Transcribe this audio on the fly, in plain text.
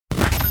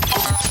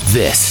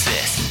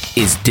This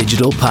is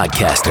Digital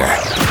Podcaster,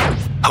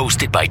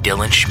 hosted by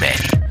Dylan Schmidt.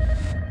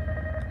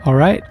 All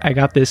right, I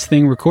got this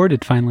thing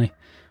recorded finally,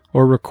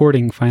 or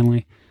recording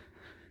finally.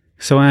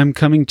 So I'm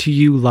coming to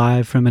you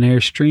live from an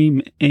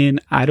Airstream in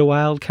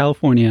Idlewild,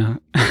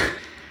 California.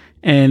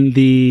 And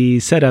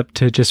the setup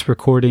to just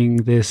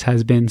recording this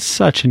has been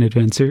such an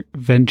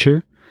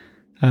adventure.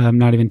 I'm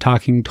not even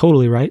talking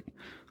totally right.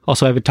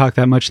 Also, I haven't talked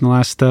that much in the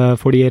last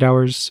 48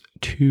 hours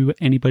to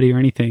anybody or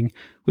anything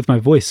with my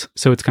voice,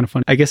 so it's kind of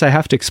fun. I guess I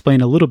have to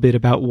explain a little bit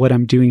about what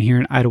I'm doing here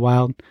in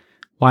Idlewild,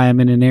 why I'm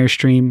in an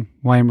Airstream,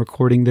 why I'm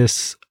recording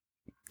this,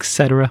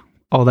 etc.,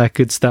 all that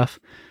good stuff.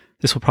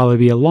 This will probably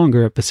be a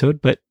longer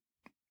episode, but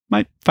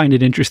might find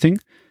it interesting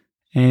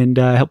and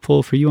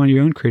helpful for you on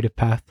your own creative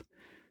path.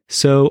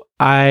 So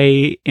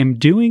I am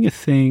doing a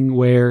thing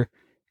where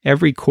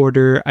every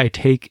quarter I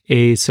take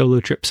a solo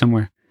trip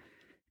somewhere.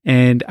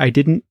 And I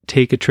didn't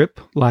take a trip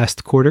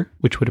last quarter,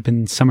 which would have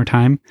been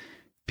summertime,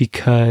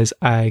 because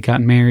I got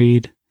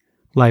married.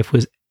 Life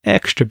was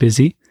extra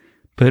busy.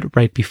 But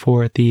right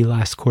before the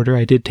last quarter,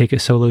 I did take a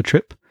solo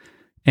trip.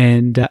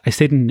 And I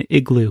stayed in an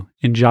igloo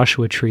in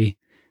Joshua Tree.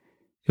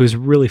 It was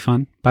really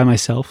fun by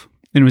myself.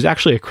 And it was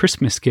actually a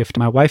Christmas gift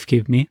my wife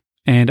gave me.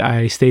 And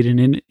I stayed in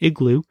an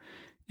igloo.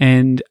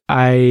 And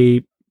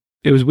it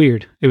was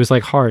weird. It was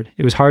like hard.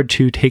 It was hard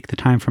to take the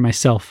time for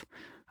myself.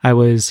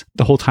 The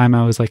whole time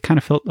I was like, kind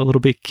of felt a little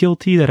bit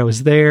guilty that I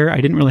was there. I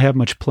didn't really have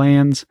much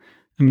plans.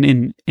 I mean,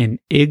 in an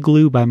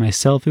igloo by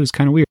myself, it was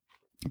kind of weird.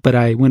 But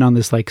I went on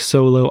this like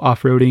solo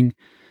off-roading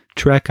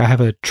trek. I have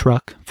a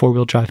truck,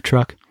 4-wheel drive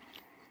truck.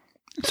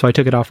 So I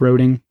took it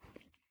off-roading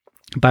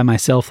by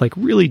myself, like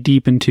really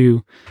deep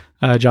into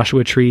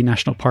Joshua Tree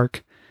National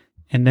Park.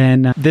 And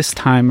then this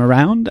time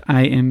around,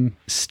 I am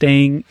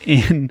staying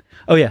in...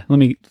 Oh yeah, let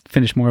me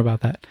finish more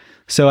about that.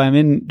 So I'm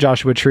in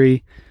Joshua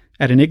Tree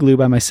at an igloo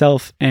by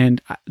myself,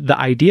 and the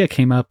idea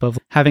came up of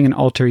having an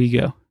alter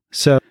ego.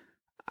 So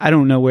I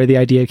don't know where the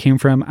idea came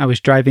from. I was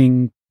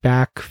driving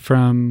back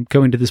from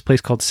going to this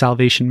place called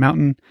Salvation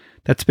Mountain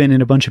that's been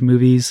in a bunch of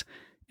movies,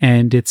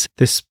 and it's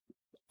this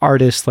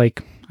artist,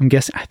 like, I'm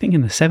guessing, I think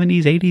in the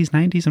 70s, 80s,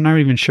 90s, I'm not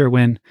even sure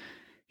when,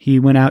 he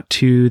went out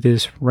to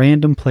this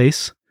random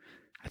place,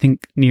 I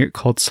think near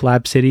called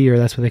Slab City, or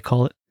that's what they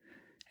call it.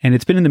 And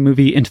it's been in the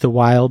movie Into the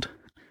Wild.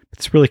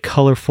 It's really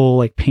colorful,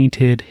 like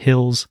painted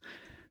hills.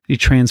 He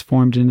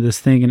transformed into this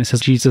thing, and it says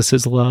Jesus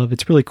is love.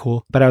 It's really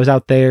cool. But I was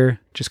out there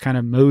just kind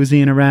of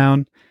moseying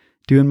around,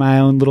 doing my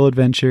own little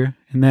adventure.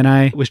 And then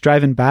I was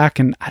driving back,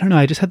 and I don't know,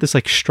 I just had this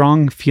like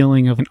strong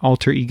feeling of an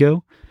alter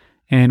ego.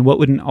 And what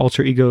would an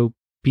alter ego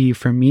be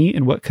for me?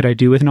 And what could I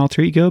do with an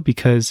alter ego?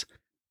 Because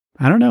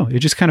I don't know, it's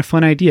just kind of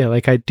fun idea.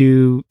 Like I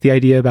do the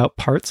idea about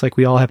parts, like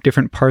we all have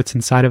different parts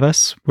inside of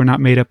us. We're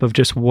not made up of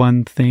just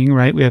one thing,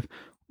 right? We have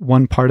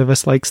one part of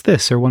us likes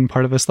this, or one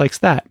part of us likes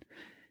that.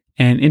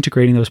 And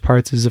integrating those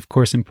parts is, of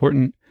course,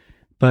 important.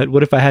 But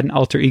what if I had an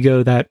alter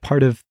ego that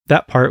part of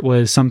that part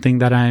was something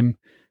that I'm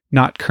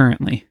not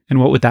currently? And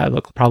what would that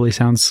look? Probably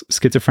sounds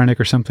schizophrenic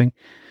or something.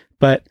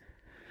 But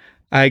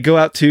I go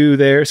out to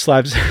there,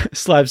 Slab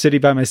City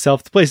by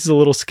myself. The place is a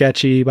little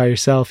sketchy by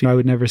yourself. I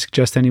would never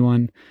suggest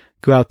anyone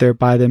go out there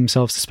by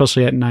themselves,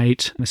 especially at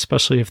night,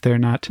 especially if they're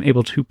not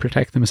able to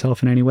protect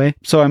themselves in any way.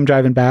 So I'm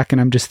driving back, and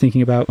I'm just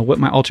thinking about what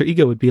my alter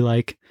ego would be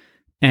like.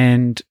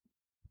 And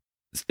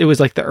it was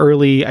like the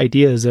early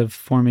ideas of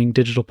forming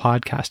Digital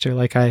Podcaster.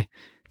 Like I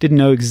didn't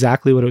know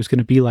exactly what it was going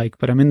to be like,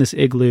 but I'm in this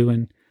igloo,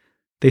 and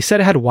they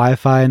said it had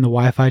Wi-Fi, and the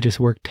Wi-Fi just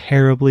worked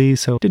terribly.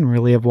 So it didn't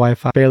really have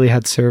Wi-Fi, barely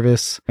had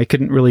service. I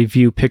couldn't really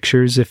view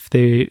pictures if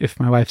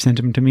my wife sent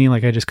them to me.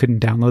 Like I just couldn't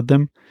download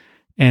them.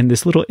 And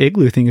this little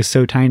igloo thing is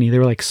so tiny.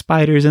 There were like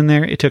spiders in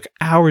there. It took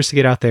hours to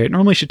get out there. It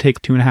normally should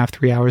take 2.5,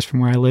 3 hours from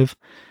where I live.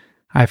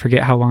 I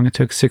forget how long it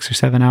took, 6 or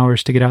 7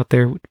 hours to get out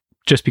there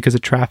just because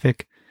of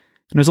traffic.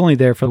 And I was only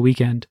there for the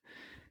weekend.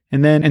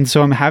 And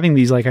so I'm having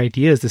these like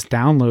ideas, this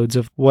downloads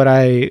of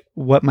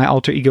what my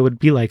alter ego would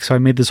be like. So I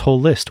made this whole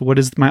list. What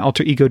is my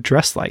alter ego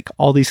dressed like?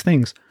 All these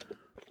things.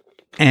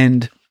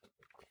 And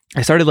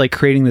I started like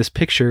creating this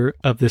picture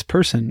of this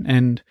person.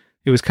 And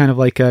it was kind of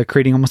like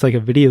creating almost like a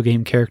video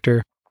game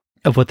character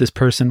of what this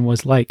person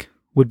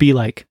would be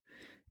like,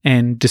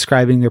 and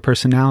describing their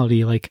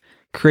personality, like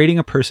creating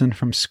a person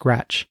from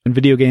scratch. In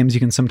video games,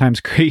 you can sometimes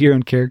create your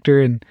own character,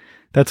 and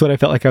that's what I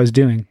felt like I was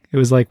doing. It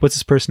was like, what's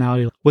his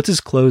personality? What's his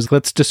clothes?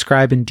 Let's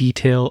describe in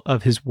detail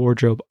of his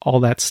wardrobe,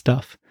 all that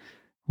stuff,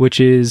 which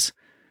is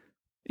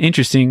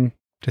interesting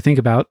to think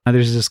about.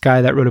 There's this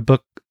guy that wrote a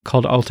book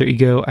called Alter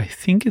Ego. I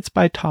think it's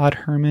by Todd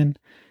Herman.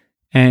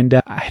 And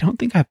I don't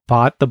think I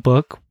bought the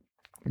book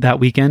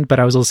that weekend, but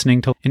I was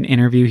listening to an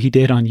interview he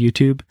did on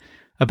YouTube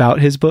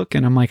about his book.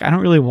 And I'm like, I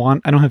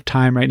don't have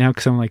time right now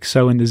because I'm like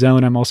so in the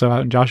zone. I'm also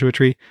out in Joshua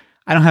Tree.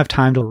 I don't have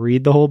time to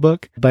read the whole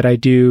book, but I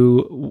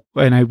do,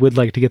 and I would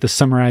like to get the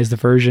summarized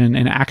version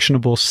and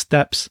actionable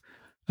steps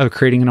of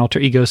creating an alter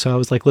ego. So I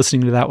was like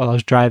listening to that while I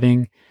was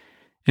driving,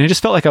 and it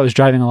just felt like I was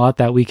driving a lot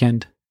that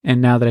weekend.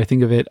 And now that I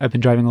think of it, I've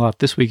been driving a lot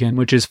this weekend,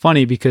 which is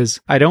funny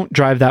because I don't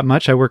drive that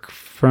much. I work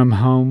from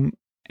home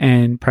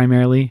and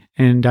primarily,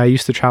 and I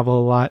used to travel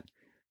a lot,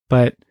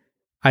 but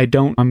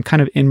I'm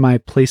kind of in my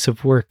place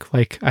of work.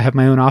 Like I have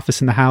my own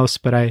office in the house,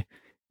 but I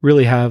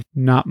really have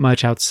not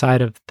much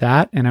outside of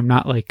that. And I'm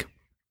not like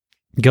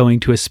going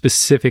to a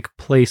specific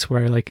place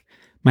where like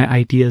my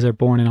ideas are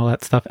born and all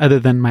that stuff, other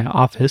than my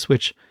office,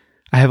 which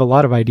I have a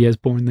lot of ideas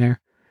born there.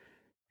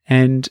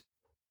 And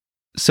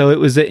so it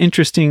was an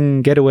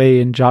interesting getaway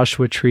in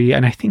Joshua Tree.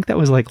 And I think that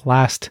was like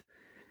last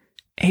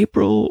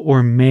April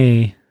or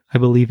May, I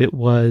believe it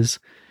was.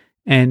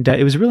 And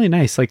it was really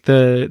nice. Like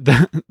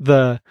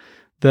the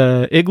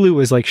igloo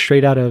was like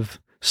straight out of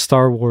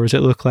Star Wars. It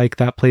looked like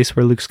that place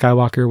where Luke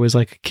Skywalker was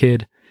like a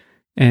kid.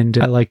 And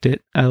I liked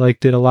it. I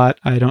liked it a lot.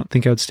 I don't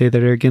think I would stay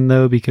there again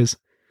though, because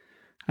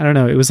I don't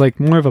know. It was like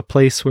more of a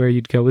place where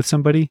you'd go with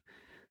somebody.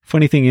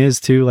 Funny thing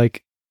is too,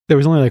 like there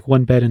was only like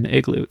one bed in the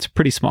igloo. It's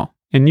pretty small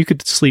and you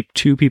could sleep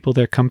 2 people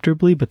there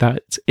comfortably, but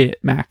that's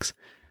it max.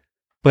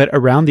 But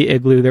around the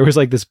igloo, there was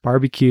like this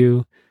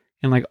barbecue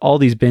and like all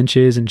these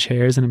benches and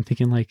chairs. And I'm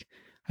thinking like,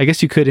 I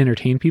guess you could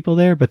entertain people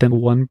there, but then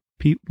one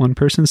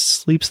person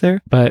sleeps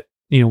there. But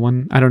you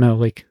know, I don't know,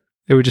 like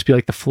it would just be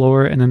like the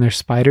floor and then there's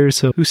spiders.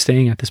 So who's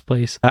staying at this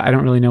place? I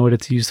don't really know what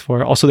it's used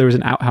for. Also, there was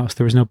an outhouse.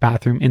 There was no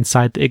bathroom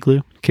inside the igloo,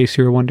 in case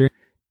you were wondering.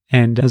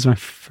 And that was my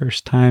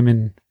first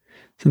time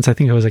since I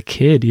think I was a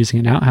kid using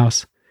an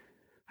outhouse.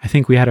 I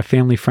think we had a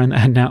family friend that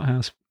had an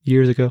outhouse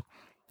years ago.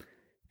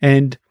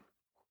 And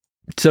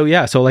so,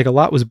 yeah, so like a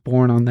lot was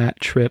born on that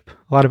trip.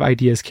 A lot of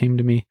ideas came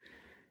to me.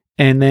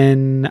 And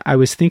then I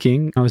was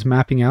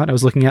mapping out, I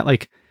was looking at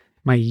like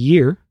my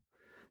year,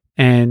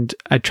 and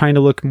I trying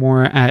to look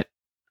more at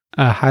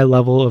a high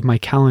level of my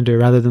calendar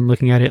rather than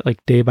looking at it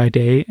like day by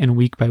day and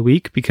week by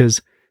week,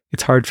 because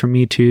it's hard for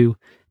me to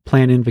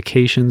plan in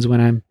vacations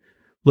when I'm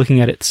looking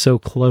at it so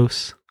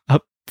close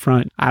up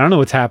front. I don't know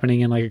what's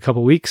happening in like a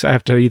couple weeks. I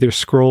have to either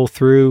scroll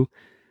through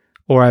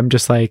or I'm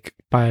just like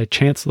by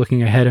chance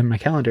looking ahead in my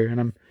calendar, and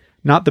I'm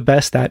not the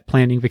best at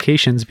planning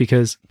vacations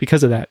because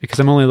of that, because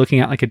I'm only looking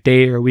at like a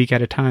day or a week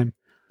at a time.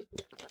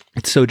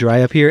 It's so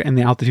dry up here and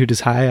the altitude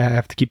is high. I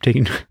have to keep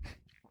taking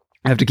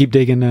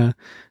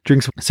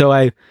drinks. So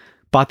I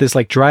bought this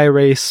like dry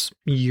erase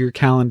year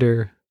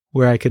calendar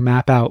where I could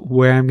map out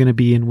where I'm going to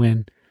be and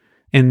when,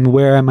 and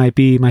where I might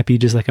be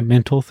just like a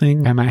mental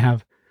thing. I might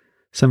have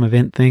some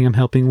event thing I'm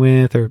helping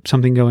with, or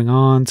something going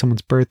on,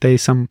 someone's birthday,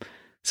 some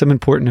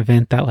important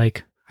event that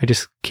like I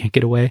just can't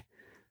get away.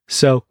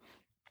 So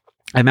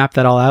I mapped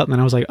that all out, and then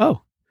I was like,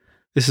 oh,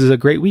 this is a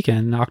great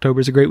weekend. October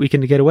is a great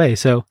weekend to get away.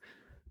 So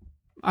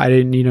I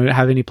didn't,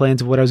 have any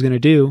plans of what I was going to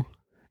do.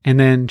 And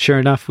then sure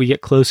enough, we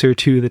get closer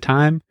to the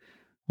time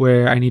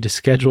where I need to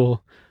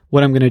schedule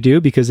what I'm going to do,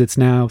 because it's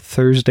now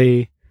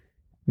Thursday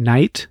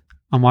night.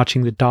 I'm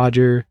watching the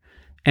Dodger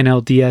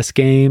NLDS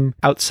game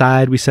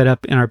outside. We set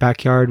up in our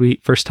backyard.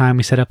 First time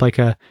we set up like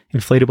a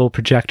inflatable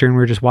projector, and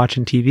we're just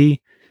watching TV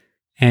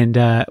and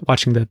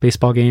watching the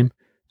baseball game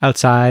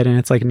outside. And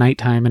it's like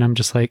nighttime, and I'm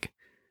just like,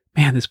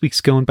 man, this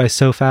week's going by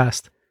so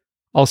fast.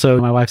 Also,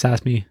 my wife's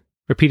asked me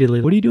repeatedly,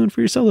 what are you doing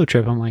for your solo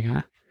trip? I'm like,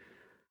 I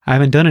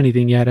haven't done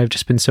anything yet. I've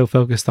just been so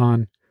focused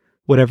on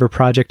whatever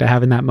project I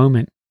have in that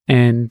moment.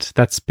 And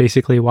that's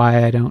basically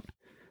why I don't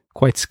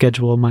quite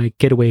schedule my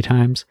getaway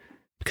times,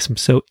 because I'm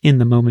so in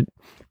the moment.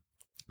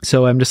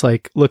 So I'm just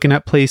like looking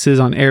at places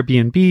on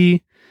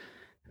Airbnb.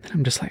 And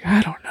I'm just like,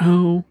 I don't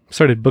know.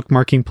 Started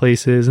bookmarking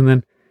places. And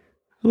then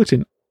I looked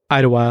in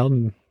Idlewild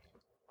and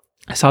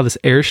I saw this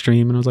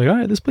Airstream, and I was like, all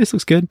right, this place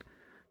looks good.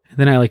 And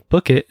then I like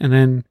book it, and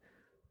then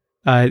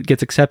it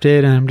gets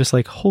accepted, and I'm just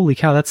like, holy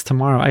cow, that's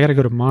tomorrow. I got to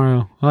go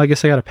tomorrow. Well, I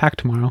guess I got to pack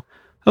tomorrow.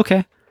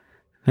 Okay.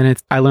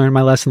 And I learned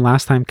my lesson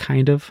last time,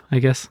 kind of, I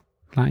guess,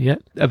 not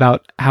yet,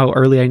 about how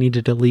early I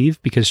needed to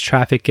leave, because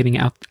traffic getting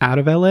out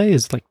of LA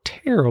is like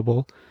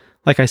terrible.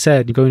 Like I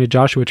said, going to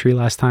Joshua Tree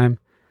last time,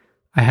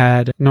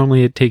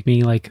 normally it'd take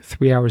me like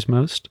 3 hours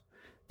most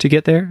to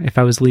get there if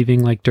I was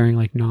leaving like during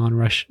like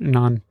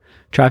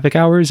non-traffic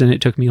hours, and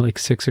it took me like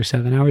 6 or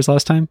 7 hours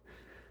last time.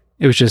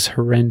 It was just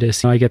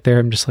horrendous. I get there,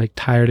 I'm just like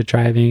tired of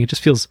driving. It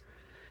just feels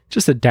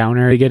just a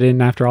downer to get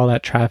in after all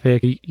that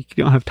traffic. You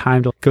don't have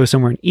time to go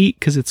somewhere and eat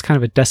because it's kind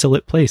of a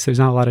desolate place. There's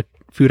not a lot of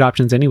food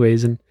options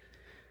anyways. And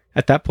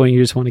at that point,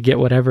 you just want to get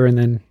whatever and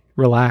then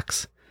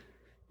relax.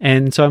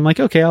 And so I'm like,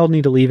 okay, I'll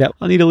need to leave at,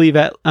 what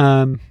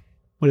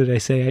did I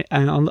say?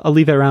 I'll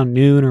leave at around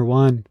noon or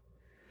 1.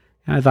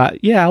 And I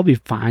thought, yeah, I'll be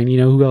fine.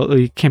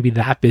 It can't be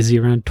that busy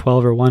around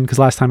 12 or 1, because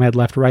last time I had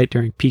left right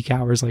during peak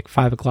hours, like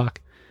 5 o'clock.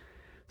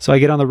 So I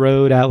get on the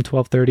road at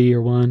 12:30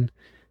 or 1,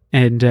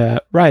 and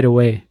right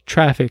away,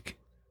 traffic,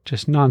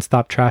 just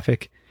nonstop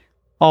traffic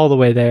all the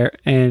way there.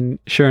 And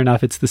sure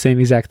enough, it's the same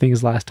exact thing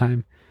as last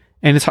time.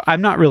 And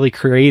I'm not really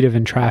creative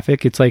in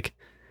traffic. It's like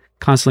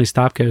constantly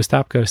stop, go,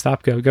 stop, go,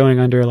 stop, go, going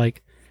under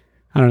like,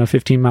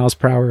 15 miles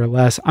per hour or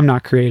less. I'm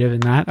not creative in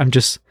that. I'm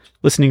just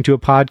listening to a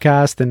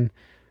podcast and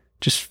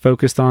just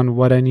focused on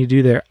what I need to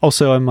do there.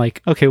 Also, I'm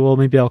like, okay, well,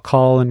 maybe I'll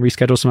call and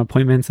reschedule some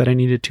appointments that I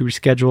needed to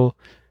reschedule.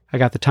 I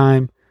got the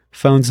time.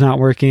 Phone's not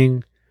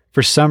working.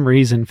 For some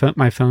reason,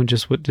 my phone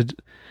just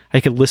I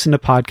could listen to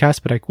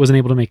podcasts, but I wasn't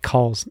able to make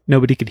calls.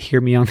 Nobody could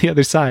hear me on the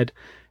other side.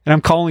 And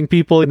I'm calling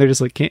people and they're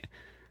just like,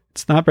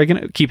 it's not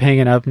breaking, keep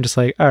hanging up. I'm just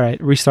like, all right,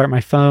 restart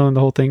my phone, the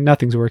whole thing,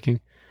 nothing's working.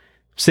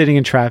 Sitting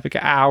in traffic,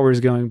 hours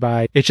going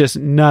by. It's just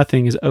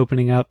nothing is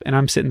opening up. And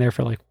I'm sitting there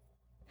for like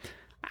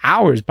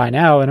hours by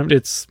now. And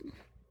it's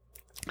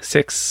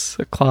 6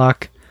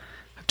 o'clock.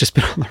 I've just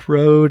been on the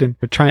road and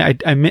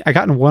I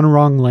got in one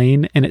wrong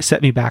lane and it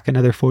set me back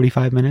another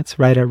 45 minutes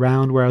right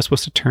around where I was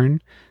supposed to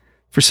turn.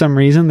 For some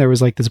reason, there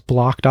was like this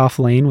blocked off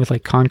lane with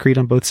like concrete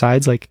on both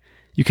sides. Like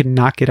you could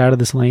not get out of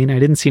this lane. I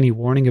didn't see any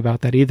warning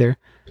about that either.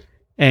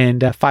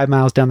 And 5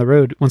 miles down the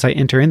road, once I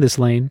enter in this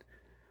lane,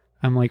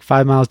 I'm like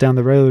 5 miles down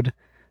the road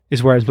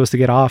is where I'm supposed to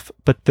get off.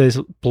 But this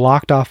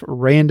blocked off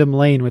random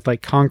lane with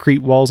like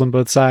concrete walls on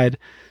both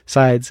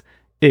sides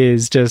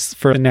is just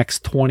for the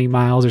next 20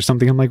 miles or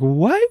something. I'm like,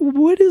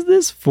 what is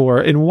this for?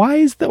 And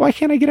why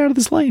can't I get out of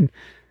this lane?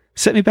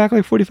 Set me back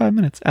like 45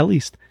 minutes at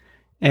least.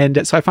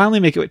 And so I finally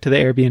make it to the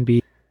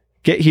Airbnb,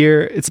 get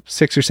here. It's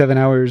 6 or 7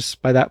 hours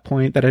by that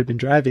point that I'd been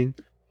driving.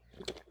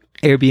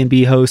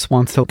 Airbnb host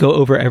wants to go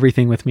over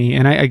everything with me.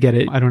 And I get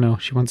it. I don't know.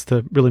 She wants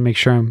to really make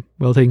sure I'm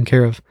well taken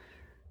care of.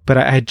 But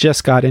I had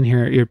just got in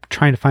here. You're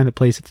trying to find the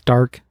place. It's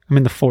dark. I'm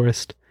in the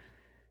forest.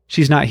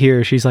 She's not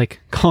here. She's like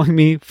calling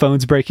me,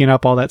 phone's breaking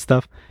up, all that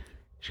stuff.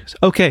 She goes,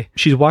 okay.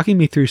 She's walking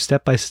me through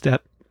step by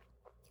step.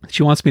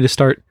 She wants me to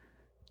start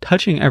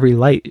touching every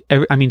light.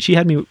 She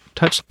had me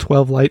touch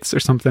 12 lights or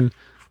something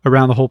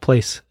around the whole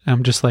place. And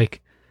I'm just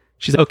like,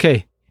 she's like,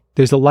 okay,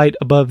 there's a light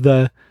above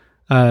the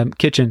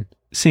kitchen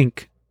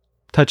sink.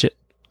 Touch it.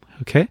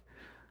 Okay.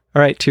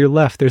 All right. To your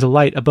left, there's a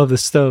light above the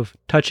stove.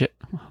 Touch it.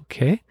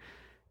 Okay.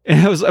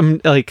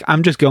 And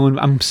I'm just going,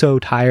 I'm so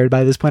tired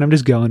by this point. I'm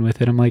just going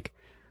with it. I'm like,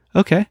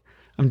 okay,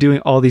 I'm doing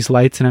all these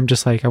lights and I'm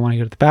just like, I want to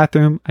go to the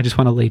bathroom. I just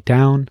want to lay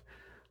down.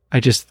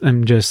 I'm just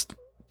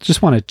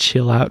want to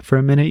chill out for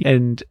a minute.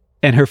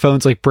 And her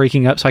phone's like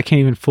breaking up. So I can't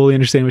even fully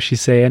understand what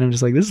she's saying. I'm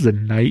just like, this is a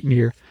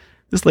nightmare.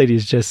 This lady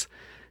is just,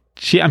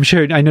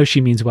 I know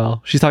she means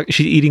well. She's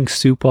eating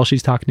soup while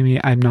she's talking to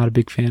me. I'm not a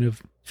big fan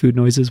of food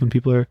noises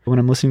when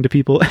I'm listening to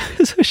people.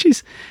 So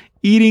she's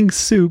eating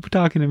soup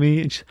talking to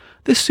me and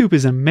this soup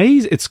is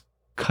amazing. It's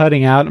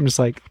cutting out. I'm just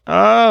like,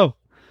 oh,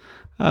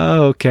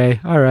 okay.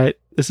 All right.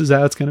 This is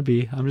how it's going to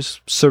be. I'm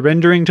just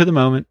surrendering to the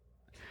moment.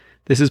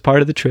 This is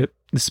part of the trip.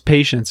 This is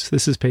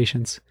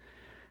patience.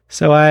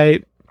 So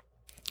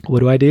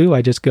what do?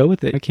 I just go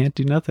with it. I can't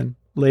do nothing.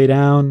 Lay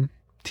down.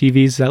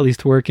 TV's at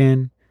least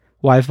working.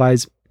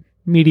 Wi-Fi's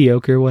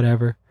mediocre,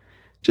 whatever.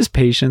 Just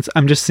patience.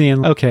 I'm just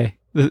seeing, okay,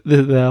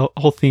 the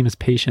whole theme is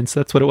patience.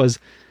 That's what it was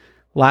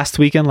last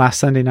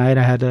Sunday night.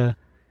 I had a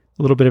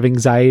little bit of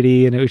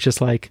anxiety and it was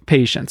just like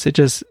patience. It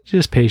just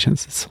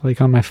patience. It's like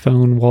on my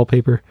phone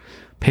wallpaper.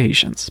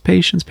 Patience.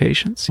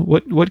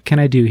 What can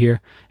I do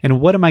here? And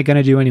what am I going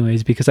to do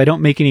anyways? Because I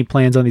don't make any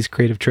plans on these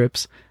creative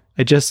trips.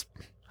 I just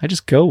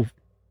go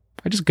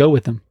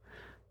with them.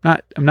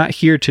 I'm not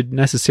here to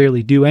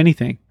necessarily do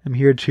anything. I'm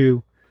here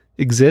to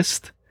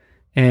exist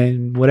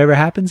and whatever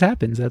happens.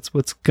 That's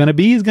what's going to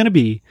be is going to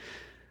be.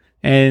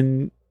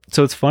 And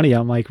so it's funny.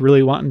 I'm like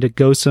really wanting to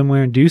go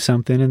somewhere and do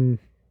something. And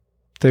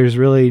there's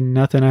really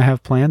nothing I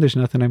have planned. There's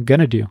nothing I'm going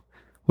to do.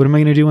 What am I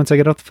going to do once I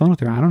get off the phone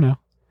with her? I don't know.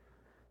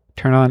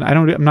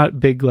 I'm not a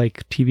big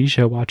like TV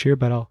show watcher,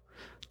 but I'll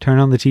turn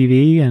on the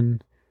TV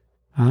and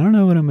I don't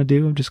know what I'm going to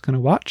do. I'm just going to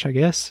watch, I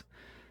guess.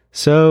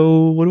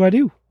 So what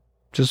do?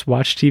 Just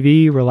watch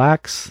TV,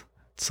 relax.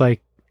 It's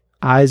like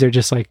eyes are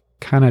just like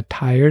kind of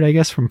tired, I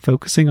guess, from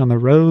focusing on the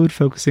road,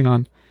 focusing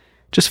on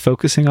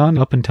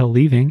up until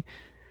leaving.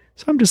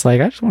 So I'm just like,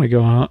 I just want to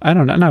go home. I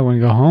don't want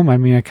to go home. I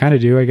mean, I kind of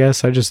do, I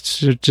guess. I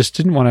just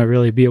didn't want to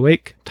really be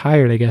awake,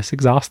 tired, I guess,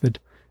 exhausted.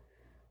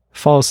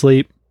 Fall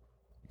asleep.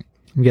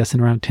 I'm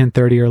guessing around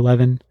 10:30 or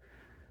 11.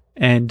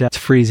 And it's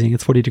freezing.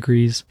 It's 40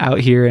 degrees out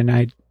here. And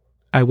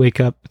I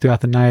wake up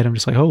throughout the night. I'm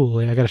just like,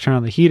 holy, I got to turn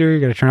on the heater.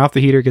 Got to turn off the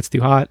heater. It gets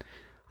too hot.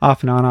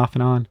 Off and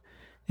on.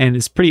 And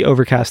it's pretty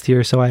overcast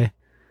here. So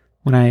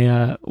when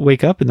I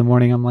wake up in the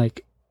morning, I'm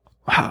like,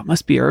 wow, it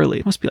must be early.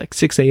 It must be like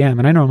 6 a.m.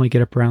 And I normally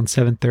get up around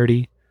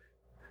 7:30.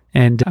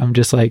 And I'm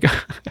just like,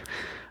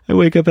 I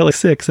wake up at like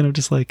 6 and I'm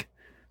just like,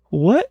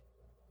 what?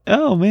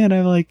 Oh man,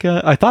 I'm like,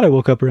 I thought I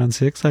woke up around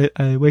 6.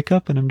 I wake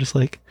up and I'm just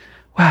like,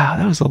 wow,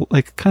 that was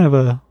kind of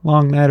a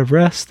long night of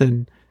rest.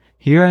 And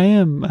here I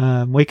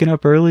am waking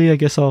up early. I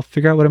guess I'll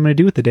figure out what I'm going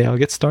to do with the day. I'll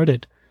get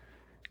started.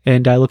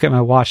 And I look at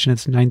my watch and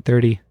it's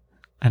 9:30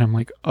 and I'm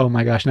like, oh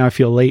my gosh, now I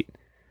feel late.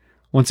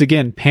 Once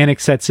again,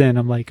 panic sets in.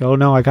 I'm like, oh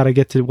no, I got to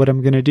get to what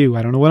I'm going to do.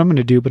 I don't know what I'm going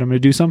to do, but I'm going to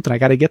do something. I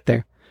got to get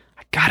there.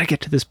 I got to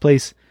get to this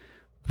place.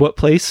 What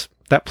place?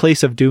 That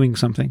place of doing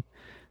something.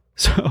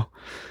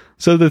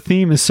 So the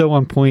theme is so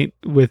on point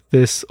with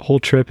this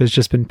whole trip has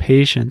just been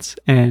patience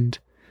and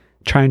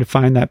trying to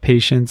find that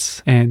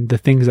patience and the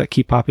things that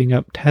keep popping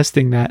up,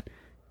 testing that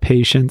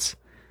patience.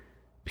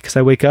 Because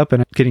I wake up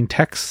and I'm getting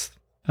texts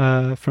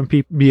from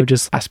people who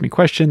just ask me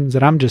questions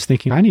and I'm just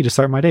thinking, I need to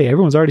start my day.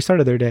 Everyone's already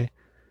started their day.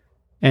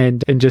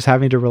 and just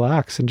having to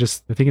relax and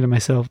just thinking to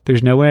myself,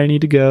 there's nowhere I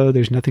need to go.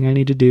 There's nothing I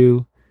need to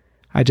do.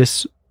 I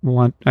just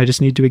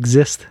need to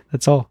exist.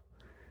 That's all.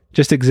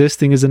 Just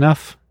existing is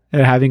enough.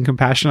 And having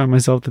compassion on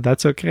myself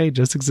that's okay.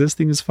 Just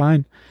existing is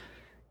fine.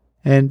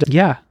 And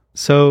yeah,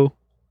 so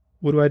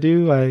what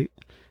do? I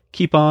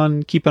keep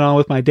on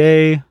with my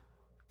day,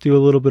 do a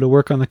little bit of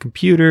work on the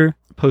computer,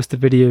 post a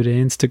video to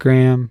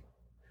Instagram,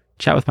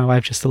 chat with my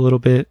wife just a little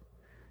bit.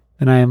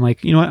 Then I am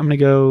like, you know what? I'm going to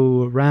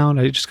go around.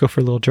 I just go for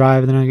a little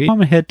drive. And then I'm going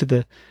to head to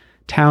the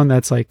town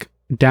that's like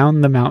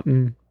down the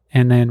mountain.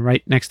 And then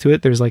right next to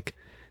it, there's like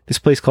this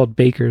place called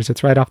Baker's.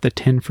 It's right off the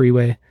 10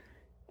 freeway.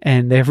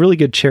 And they have really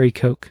good cherry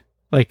Coke.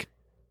 Like,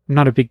 I'm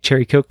not a big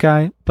cherry Coke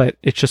guy, but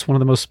it's just one of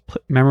the most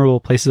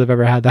memorable places I've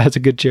ever had that has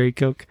a good cherry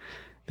Coke.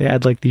 They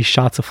add like these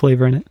shots of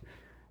flavor in it.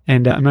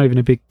 And I'm not even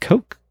a big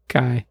Coke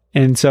guy.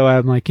 And so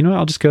I'm like, you know what?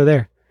 I'll just go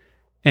there.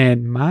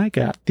 And my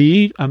God,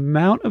 the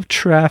amount of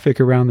traffic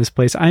around this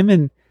place. I'm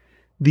in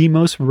the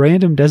most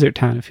random desert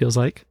town, it feels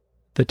like.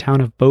 The town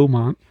of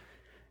Beaumont.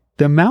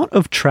 The amount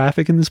of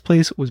traffic in this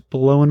place was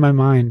blowing my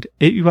mind.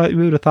 You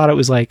would have thought it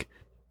was like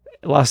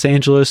Los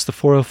Angeles, the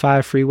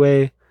 405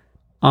 freeway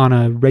on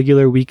a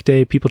regular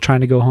weekday, people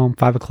trying to go home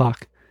 5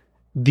 o'clock.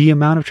 The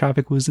amount of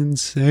traffic was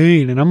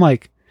insane. And I'm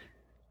like,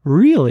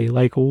 really?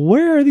 Like,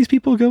 where are these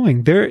people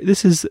going?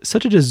 This is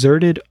such a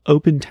deserted,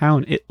 open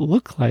town, it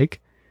looked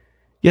like.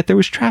 Yet there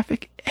was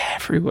traffic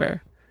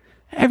everywhere.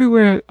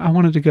 Everywhere I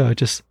wanted to go,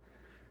 just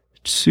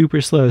super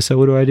slow. So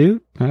what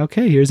do?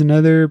 Okay, here's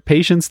another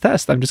patience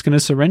test. I'm just going to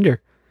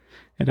surrender.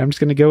 And I'm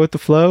just going to go with the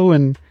flow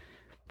and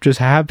just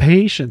have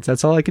patience.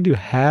 That's all I can do.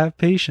 Have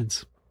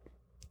patience.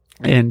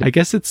 And I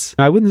guess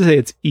I wouldn't say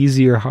it's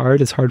easy or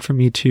hard. It's hard for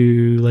me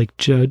to like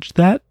judge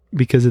that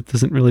because it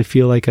doesn't really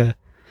feel like a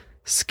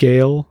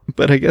scale.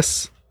 But I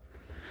guess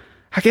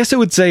I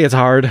would say it's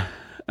hard.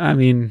 I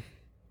mean,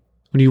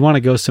 when you want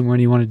to go somewhere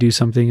and you want to do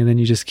something and then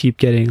you just keep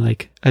getting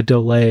like a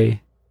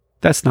delay,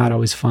 that's not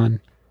always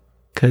fun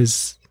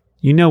because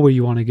you know where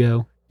you want to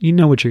go. You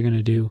know what you're going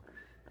to do.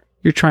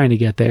 You're trying to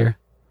get there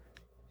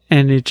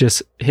and it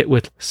just hit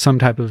with some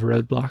type of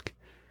roadblock.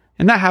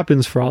 And that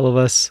happens for all of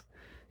us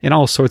in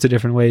all sorts of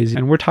different ways.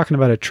 And we're talking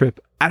about a trip.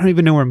 I don't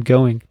even know where I'm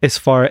going as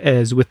far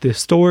as with this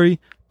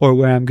story or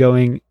where I'm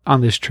going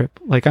on this trip.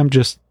 Like I'm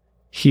just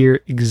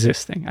here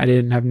existing. I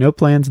didn't have no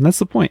plans. And that's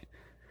the point.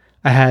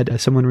 I had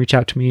someone reach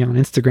out to me on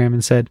Instagram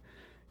and said,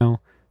 you know,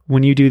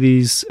 when you do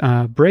these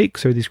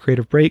breaks or these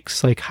creative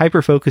breaks, like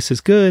hyper focus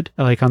is good.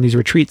 Like on these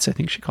retreats, I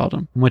think she called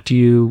them. What do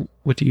you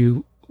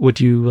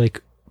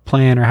like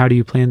plan or how do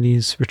you plan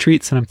these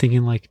retreats? And I'm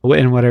thinking like,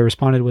 and what I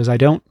responded was, I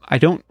don't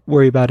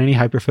worry about any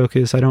hyper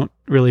focus. I don't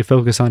really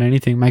focus on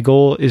anything. My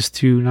goal is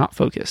to not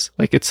focus.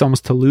 Like it's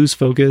almost to lose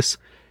focus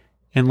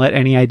and let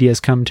any ideas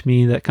come to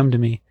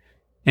me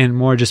and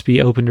more just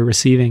be open to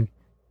receiving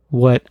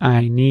what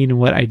I need and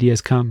what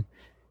ideas come.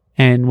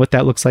 And what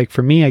that looks like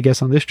for me, I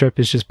guess on this trip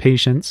is just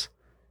patience,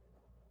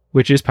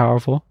 which is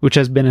powerful, which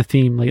has been a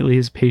theme lately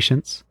is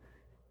patience.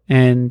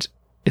 And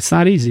it's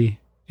not easy.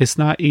 It's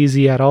not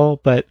easy at all,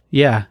 but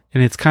yeah.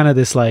 And it's kind of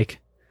this like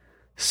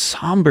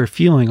somber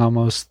feeling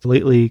almost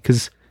lately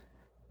because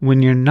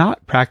when you're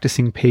not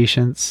practicing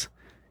patience,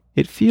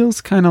 it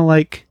feels kind of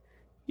like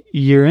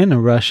you're in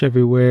a rush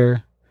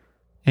everywhere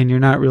and you're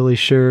not really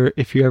sure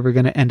if you're ever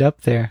going to end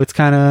up there. It's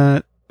kind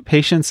of,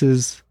 patience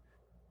is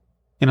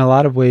in a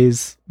lot of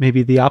ways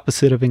maybe the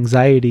opposite of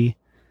anxiety.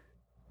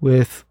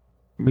 With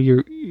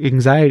your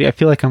anxiety, I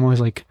feel like I'm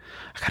always like,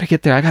 I gotta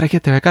get there.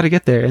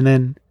 And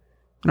then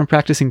when I'm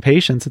practicing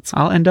patience,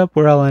 I'll end up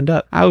where I'll end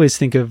up. I always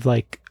think of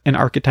like an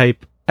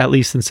archetype, at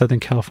least in Southern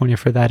California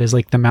for that, is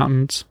like the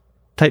mountains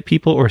type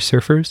people or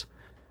surfers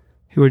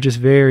who are just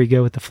very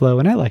good with the flow.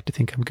 And I like to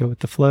think I'm good with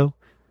the flow.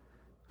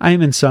 I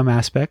am in some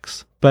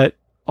aspects, but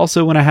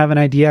also when I have an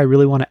idea, I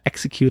really want to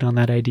execute on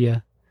that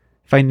idea.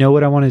 If I know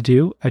what I want to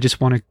do, I just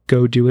want to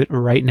go do it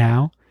right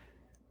now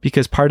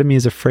because part of me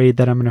is afraid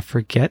that I'm going to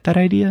forget that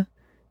idea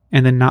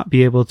and then not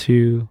be able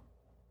to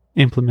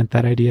implement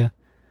that idea,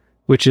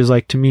 which is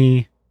like to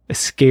me a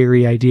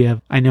scary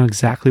idea. I know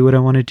exactly what I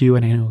want to do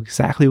and I know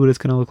exactly what it's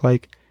going to look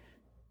like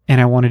and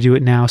I want to do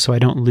it now so I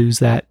don't lose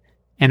that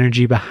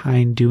energy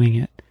behind doing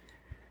it.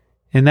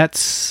 And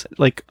that's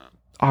like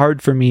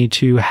hard for me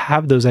to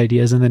have those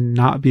ideas and then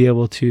not be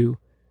able to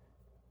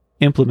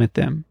implement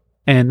them.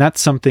 And that's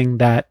something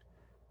that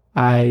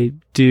I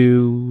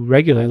do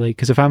regularly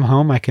because if I'm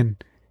home, I can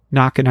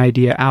knock an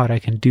idea out. I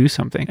can do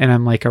something. And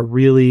I'm a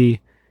really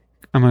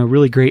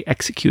great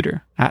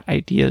executor at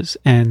ideas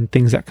and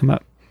things that come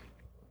up,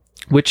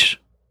 which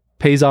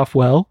pays off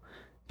well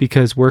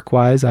because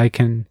work-wise,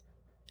 I'm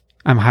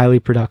highly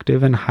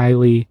productive and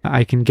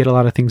I can get a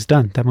lot of things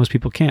done that most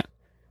people can't.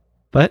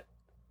 But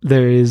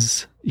there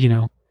is,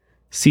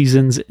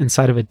 seasons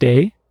inside of a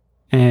day.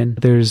 And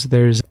there's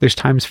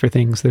times for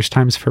things. There's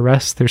times for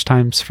rest. There's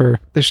times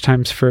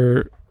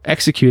for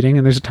executing,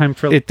 and there's a time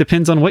for. It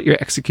depends on what you're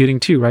executing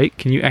too, right?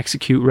 Can you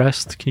execute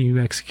rest? Can you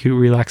execute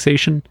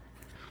relaxation?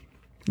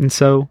 And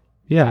so,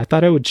 yeah, I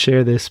thought I would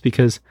share this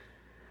because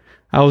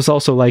I was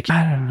also like,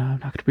 I don't know, I'm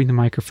not going to bring the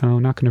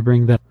microphone, not going to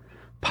bring the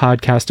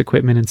podcast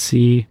equipment and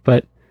see,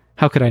 but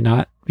how could I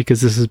not?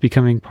 Because this is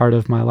becoming part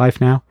of my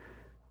life now,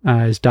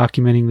 is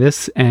documenting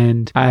this.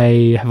 And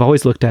I have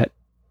always looked at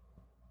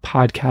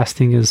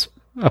podcasting as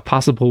a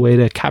possible way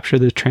to capture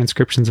the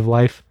transcriptions of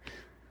life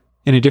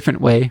in a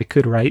different way. I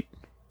could write,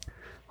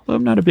 although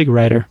I'm not a big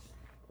writer.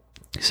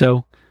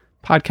 So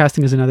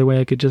podcasting is another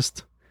way I could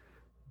just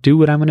do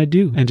what I'm going to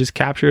do and just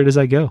capture it as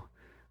I go.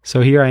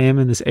 So here I am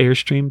in this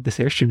Airstream. This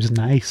Airstream is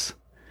nice.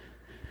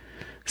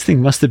 This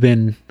thing must have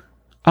been,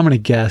 I'm going to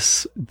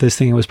guess, this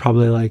thing was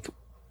probably like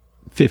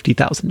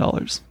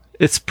 $50,000.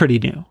 It's pretty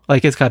new.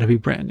 Like, it's got to be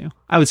brand new.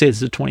 I would say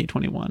it's a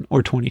 2021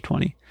 or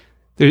 2020.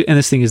 And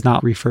this thing is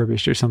not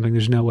refurbished or something.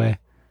 There's no way.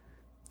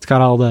 It's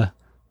got all the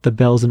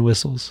bells and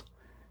whistles.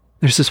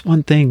 There's this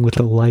one thing with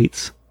the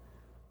lights.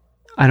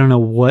 I don't know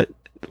what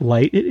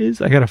light it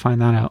is. I got to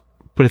find that out.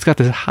 But it's got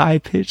this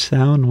high-pitched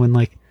sound when,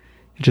 like,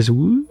 it just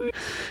woo.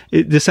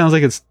 It just sounds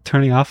like it's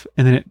turning off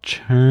and then it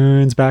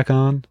turns back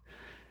on.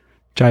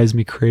 Drives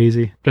me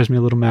crazy. Drives me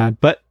a little mad.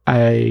 But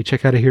I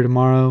check out of here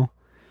tomorrow.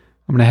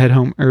 I'm going to head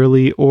home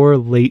early or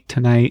late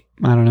tonight.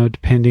 I don't know,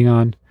 depending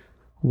on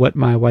what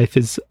my wife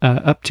is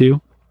up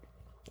to.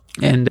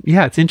 And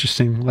yeah, it's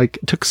interesting. Like,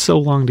 it took so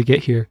long to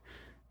get here.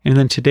 And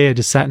then today I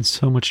just sat in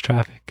so much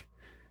traffic.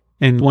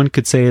 And one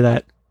could say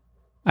that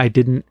I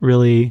didn't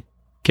really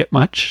get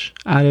much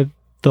out of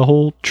the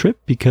whole trip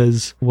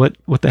because what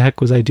the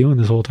heck was I doing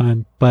this whole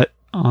time? But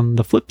on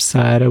the flip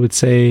side, I would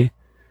say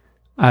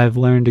I've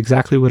learned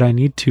exactly what I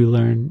need to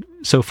learn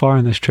so far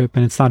in this trip,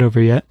 and it's not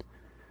over yet.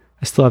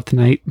 I still have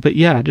tonight. But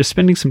yeah, just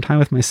spending some time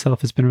with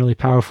myself has been really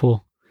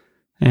powerful.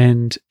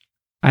 And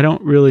I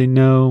don't really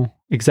know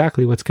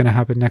exactly what's going to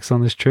happen next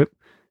on this trip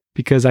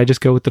because I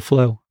just go with the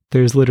flow.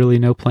 There's literally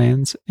no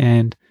plans,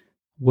 and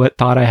what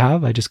thought I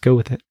have, I just go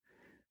with it.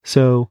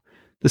 So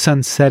the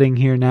sun's setting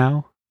here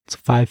now. It's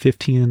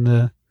 5:15 in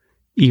the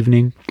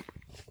evening.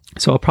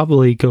 So I'll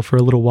probably go for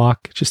a little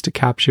walk just to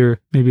capture,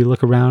 maybe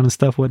look around and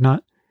stuff,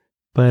 whatnot.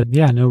 But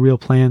yeah, no real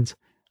plans.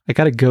 I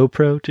got a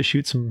GoPro to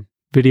shoot some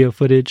video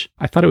footage.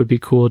 I thought it would be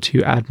cool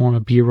to add more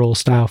B-roll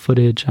style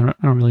footage. I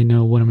don't really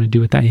know what I'm going to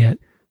do with that yet.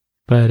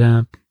 But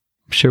I'm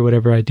sure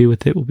whatever I do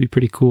with it will be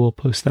pretty cool. I'll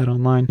post that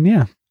online. And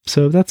yeah,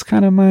 so that's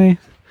kind of my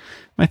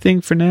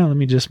thing for now. Let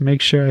me just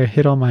make sure I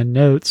hit all my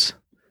notes.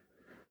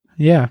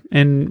 Yeah,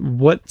 and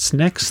what's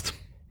next?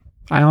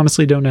 I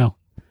honestly don't know.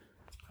 I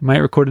might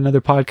record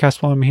another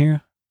podcast while I'm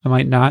here. I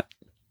might not.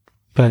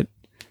 But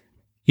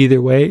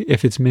either way,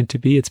 if it's meant to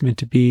be, it's meant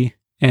to be.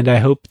 And I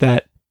hope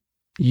that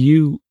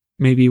you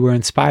maybe were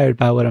inspired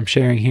by what I'm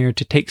sharing here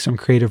to take some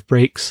creative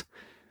breaks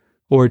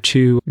or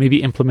to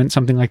maybe implement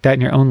something like that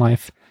in your own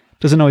life. It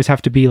doesn't always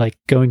have to be like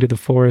going to the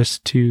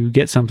forest to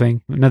get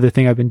something. Another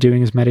thing I've been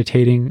doing is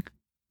meditating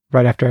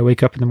right after I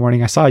wake up in the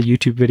morning. I saw a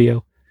YouTube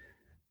video,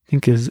 I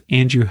think is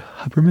Andrew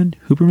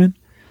Huberman,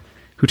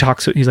 who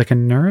talks, he's like a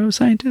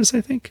neuroscientist,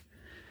 I think.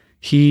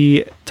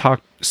 He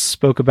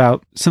spoke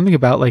about something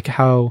about like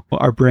how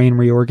our brain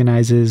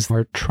reorganizes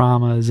our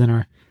traumas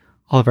and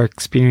all of our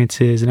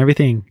experiences and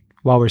everything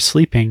while we're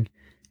sleeping.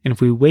 And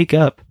if we wake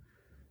up,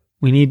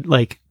 we need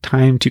like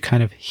time to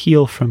kind of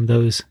heal from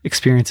those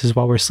experiences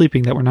while we're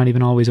sleeping that we're not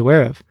even always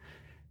aware of.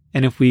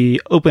 And if we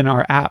open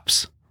our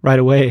apps right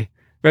away,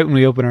 right when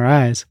we open our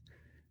eyes,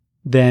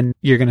 then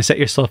you're going to set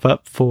yourself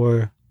up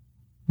for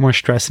more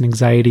stress and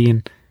anxiety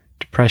and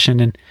depression,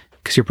 and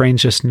because your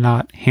brain's just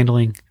not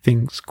handling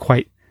things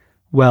quite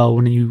well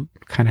when you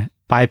kind of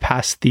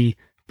bypass the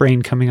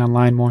brain coming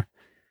online more.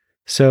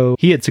 So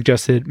he had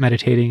suggested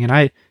meditating,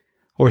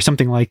 or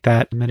something like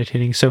that,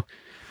 meditating. So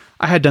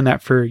I had done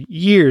that for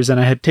years, and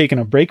I had taken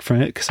a break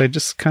from it because I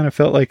just kind of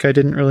felt like I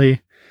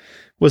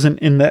wasn't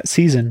in that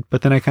season.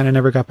 But then I kind of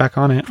never got back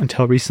on it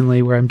until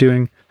recently, where I'm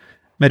doing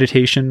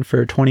meditation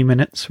for 20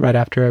 minutes right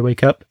after I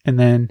wake up, and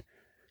then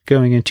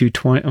going into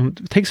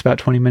it takes about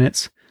 20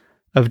 minutes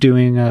of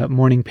doing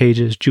morning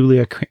pages.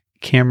 Julia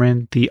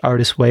Cameron, The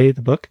Artist's Way,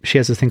 the book, she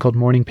has this thing called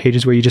morning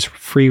pages where you just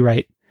free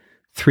write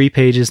 3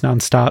 pages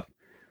nonstop.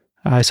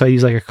 So I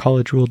use like a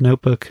college ruled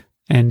notebook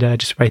and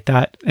just write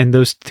that. And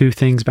those 2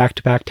 things back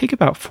to back take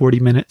about 40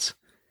 minutes.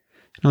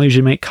 And I'll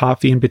usually make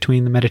coffee in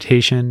between the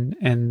meditation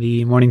and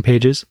the morning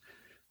pages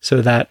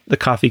so that the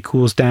coffee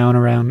cools down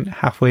around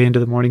halfway into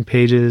the morning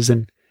pages.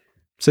 And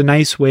it's a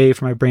nice way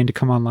for my brain to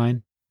come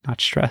online,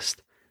 not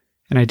stressed.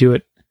 And I do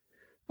it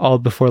all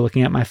before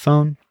looking at my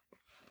phone,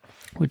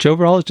 which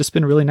overall has just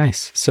been really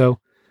nice. So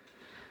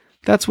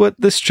that's what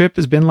this trip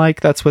has been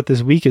like. That's what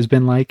this week has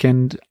been like.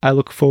 And I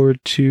look forward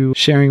to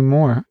sharing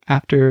more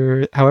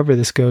after however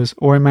this goes,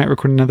 or I might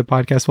record another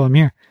podcast while I'm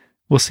here.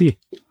 We'll see.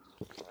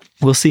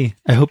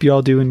 I hope you're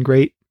all doing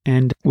great.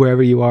 And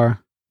wherever you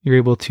are, you're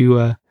able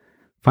to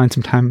find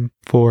some time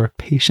for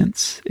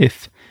patience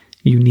if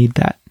you need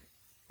that.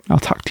 I'll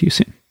talk to you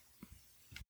soon.